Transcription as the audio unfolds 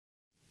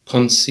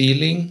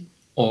Concealing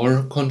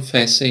or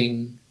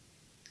confessing.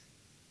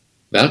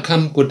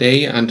 Welcome, good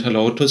day, and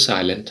hello to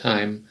Silent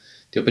Time,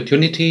 the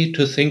opportunity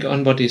to think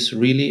on what is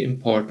really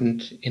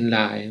important in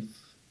life.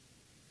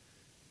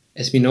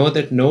 As we know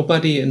that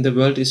nobody in the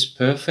world is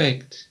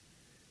perfect,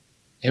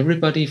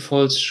 everybody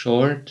falls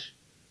short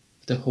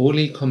of the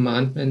holy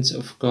commandments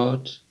of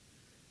God.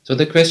 So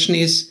the question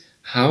is,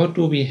 how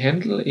do we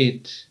handle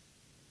it?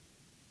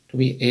 Do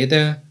we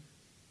either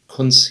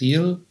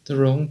conceal the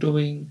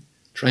wrongdoing,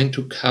 trying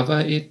to cover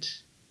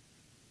it,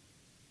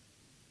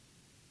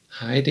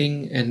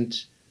 hiding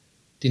and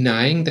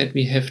denying that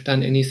we have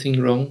done anything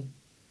wrong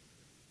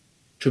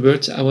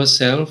towards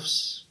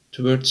ourselves,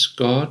 towards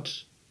God,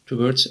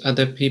 towards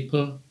other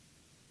people?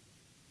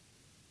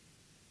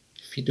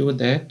 If we do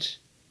that,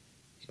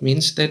 it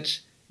means that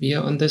we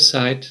are on the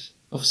side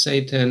of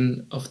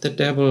Satan, of the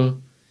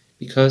devil,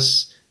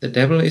 because the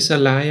devil is a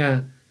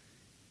liar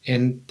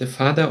and the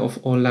father of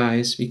all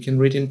lies. We can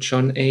read in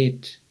John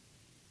 8.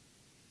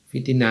 If we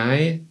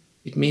deny,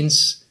 it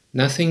means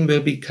nothing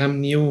will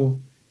become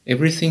new.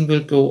 Everything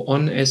will go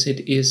on as it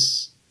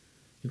is.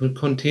 We will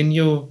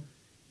continue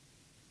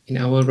in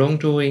our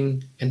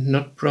wrongdoing and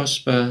not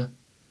prosper.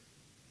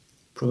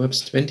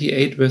 Proverbs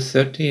 28 verse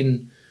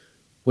 13,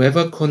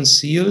 whoever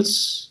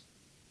conceals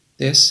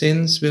their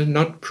sins will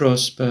not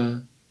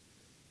prosper,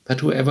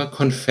 but whoever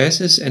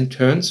confesses and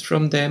turns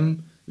from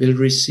them will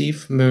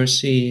receive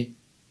mercy.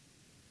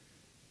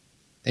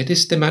 That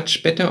is the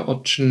much better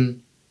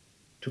option,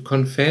 to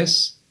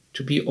confess,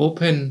 to be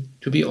open,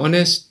 to be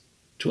honest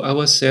to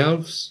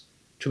ourselves,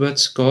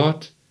 towards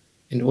God,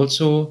 and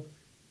also,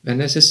 when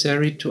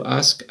necessary, to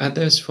ask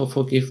others for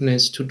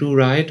forgiveness, to do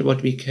right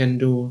what we can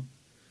do.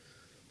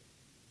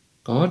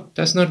 God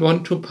does not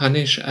want to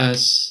punish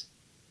us.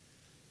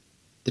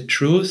 The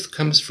truth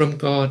comes from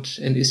God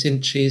and is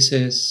in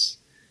Jesus,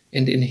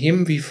 and in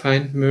Him we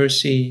find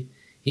mercy.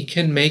 He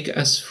can make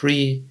us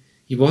free.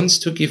 He wants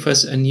to give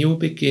us a new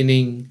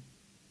beginning.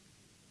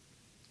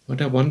 What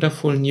a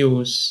wonderful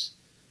news.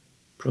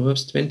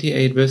 Proverbs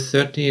 28 verse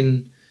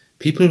 13,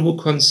 people who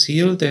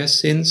conceal their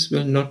sins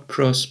will not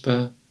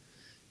prosper,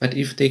 but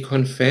if they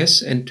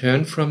confess and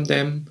turn from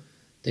them,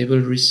 they will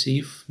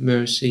receive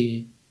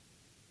mercy.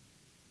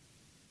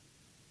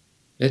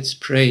 Let's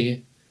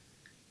pray.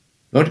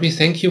 Lord, we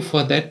thank you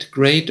for that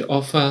great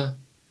offer,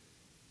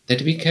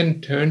 that we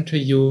can turn to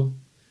you,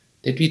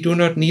 that we do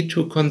not need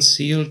to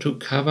conceal, to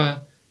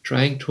cover,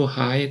 trying to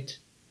hide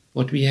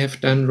what we have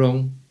done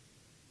wrong,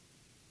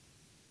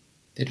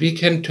 that we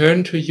can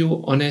turn to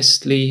you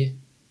honestly,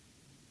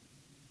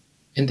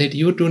 and that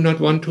you do not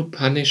want to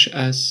punish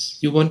us.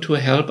 You want to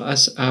help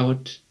us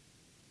out.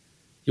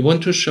 You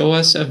want to show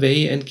us a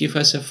way and give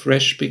us a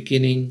fresh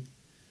beginning.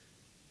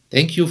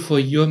 Thank you for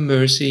your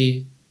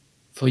mercy,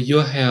 for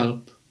your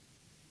help.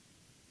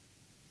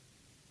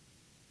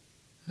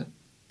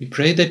 We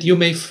pray that you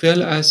may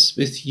fill us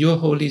with your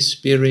Holy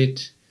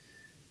Spirit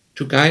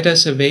to guide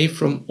us away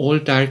from all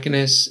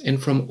darkness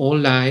and from all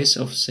lies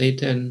of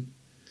Satan,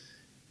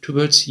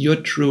 towards your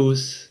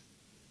truth,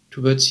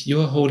 towards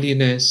your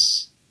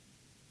holiness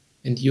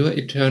and your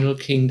eternal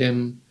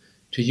kingdom.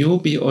 To you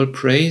be all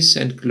praise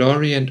and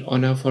glory and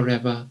honor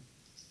forever.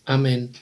 Amen.